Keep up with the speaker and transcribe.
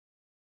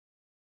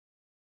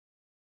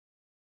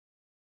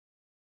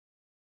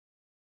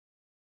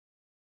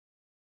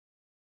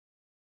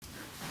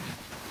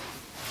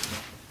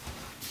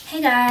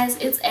Hey guys,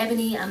 it's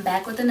Ebony. I'm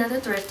back with another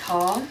thrift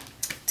haul.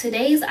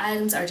 Today's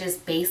items are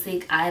just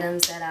basic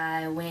items that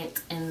I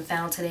went and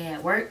found today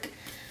at work.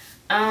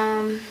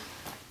 The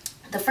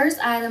first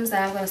items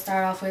that I'm going to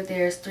start off with,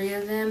 there's 3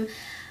 of them.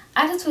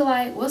 I just feel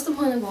like, what's the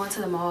point of going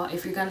to the mall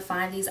if you're going to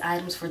find these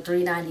items for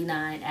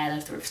 $3.99 at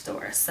a thrift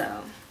store?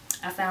 So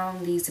I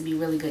found these to be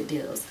really good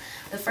deals.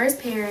 The first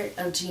pair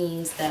of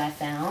jeans that I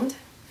found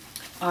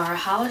are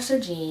Hollister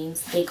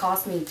jeans. They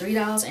cost me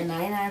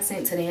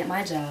 $3.99 today at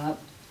my job.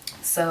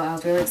 So I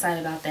was really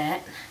excited about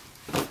that.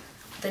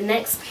 The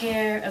next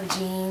pair of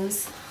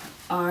jeans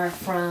are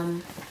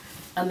from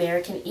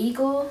American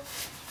Eagle,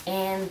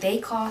 and they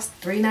cost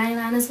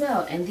 $3.99 as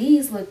well. And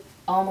these look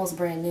almost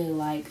brand new.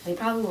 Like, they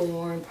probably were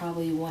worn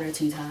probably 1 or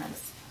 2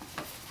 times.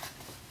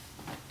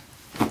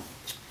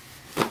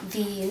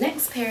 The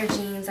next pair of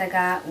jeans I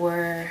got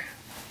were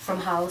from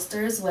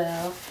Hollister as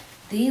well.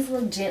 These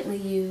look gently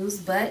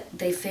used, but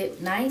they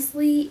fit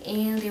nicely,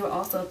 and they were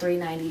also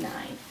 $3.99.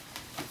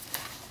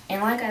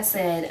 And like I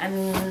said, I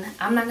mean,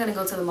 I'm not going to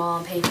go to the mall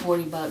and pay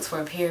 40 bucks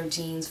for a pair of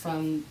jeans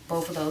from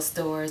both of those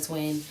stores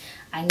when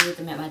I need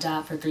them at my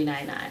job for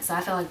 $3.99. So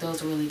I felt like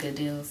those were really good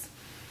deals.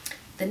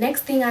 The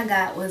next thing I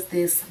got was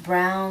this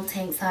brown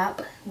tank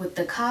top with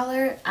the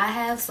collar. I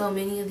have so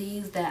many of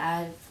these that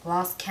I've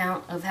lost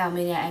count of how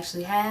many I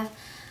actually have.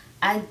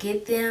 I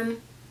get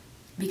them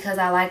because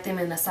I like them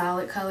in the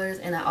solid colors,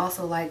 and I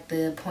also like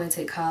the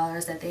pointed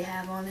collars that they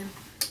have on them.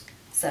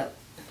 So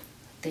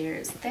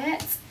there's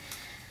that.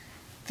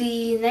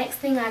 The next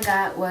thing I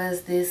got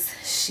was this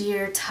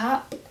sheer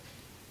top.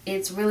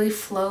 It's really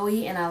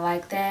flowy and I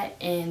like that,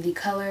 and the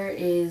color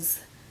is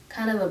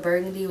kind of a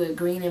burgundy with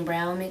green and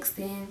brown mixed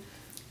in.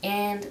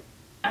 And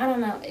I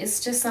don't know,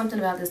 it's just something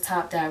about this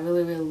top that I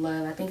really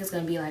love. I think it's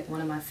going to be like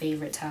one of my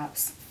favorite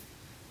tops.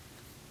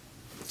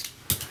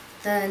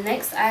 The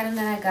next item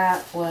that I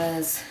got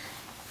was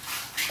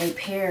a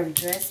pair of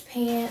dress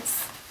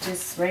pants,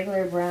 just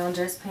regular brown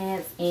dress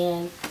pants.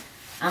 And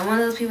I'm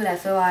one of those people that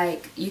feel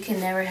like you can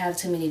never have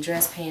too many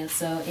dress pants.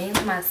 So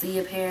anytime I see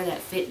a pair that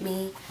fit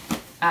me,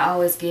 I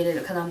always get it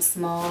because I'm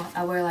small.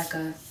 I wear like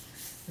a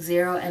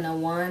 0 and a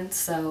 1.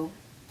 So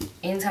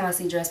anytime I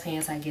see dress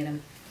pants, I get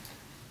them.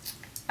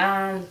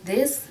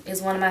 This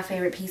is one of my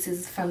favorite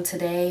pieces from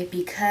today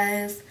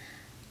because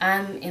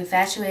I'm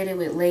infatuated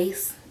with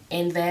lace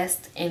and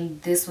vest. And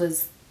this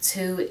was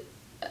 2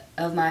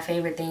 of my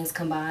favorite things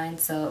combined.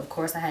 So of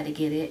course I had to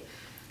get it.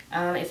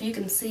 If you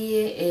can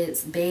see it,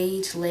 it's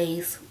beige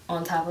lace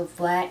on top of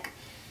black,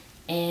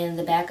 and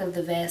the back of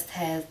the vest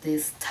has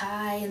this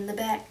tie in the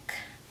back.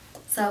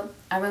 So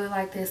I really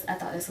like this. I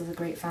thought this was a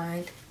great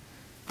find.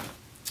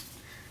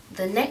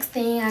 The next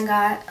thing I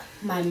got,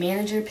 my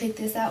manager picked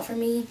this out for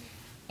me,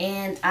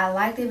 and I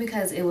liked it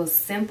because it was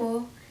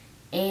simple.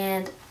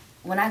 And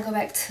when I go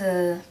back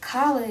to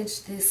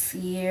college this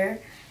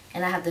year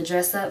and I have to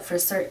dress up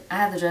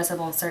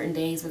on certain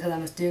days because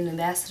I'm a student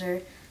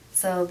ambassador.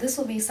 So this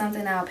will be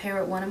something I'll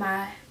pair with one of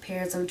my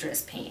pairs of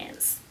dress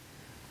pants.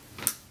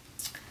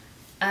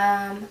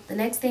 The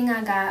next thing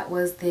I got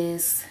was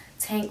this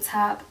tank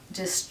top,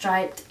 just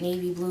striped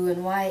navy blue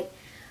and white.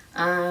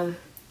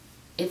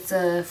 It's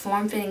a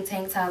form-fitting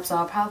tank top, so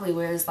I'll probably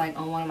wear this like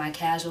on one of my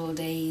casual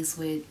days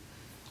with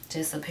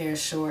just a pair of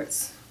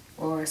shorts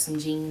or some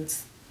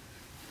jeans.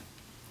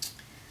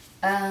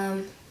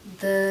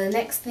 The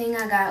next thing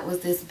I got was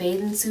this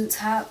bathing suit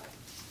top,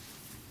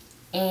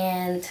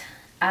 and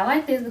I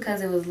like this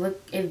because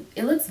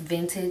it looks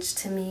vintage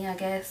to me, I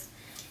guess,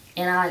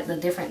 and I like the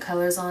different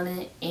colors on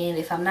it. And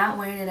if I'm not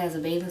wearing it as a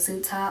bathing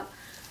suit top,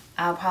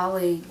 I'll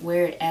probably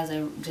wear it as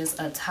just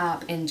a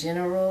top in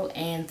general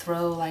and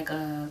throw like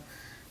a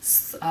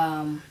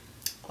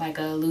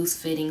loose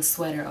fitting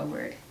sweater over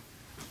it.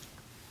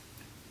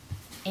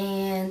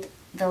 And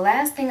the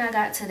last thing I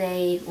got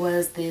today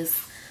was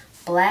this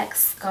black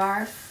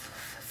scarf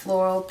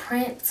floral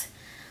print.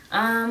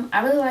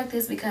 I really like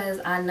this because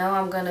I know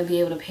I'm going to be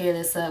able to pair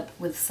this up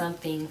with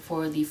something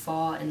for the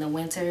fall and the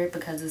winter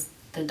because it's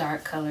the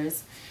dark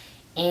colors.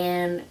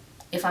 And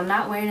if I'm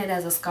not wearing it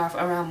as a scarf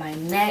around my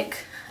neck,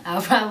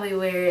 I'll probably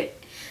wear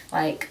it,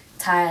 like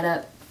tie it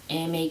up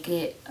and make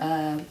it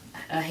a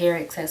hair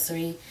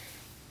accessory.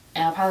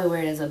 And I'll probably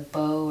wear it as a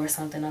bow or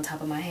something on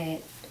top of my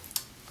head.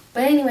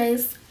 But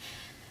anyways,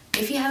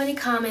 if you have any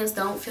comments,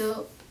 don't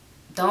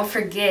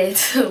forget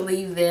to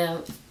leave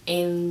them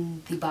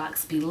in the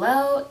box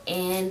below,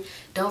 and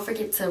don't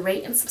forget to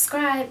rate and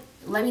subscribe.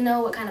 Let me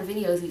know what kind of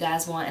videos you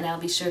guys want, and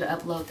I'll be sure to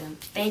upload them.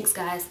 Thanks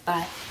guys,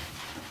 bye.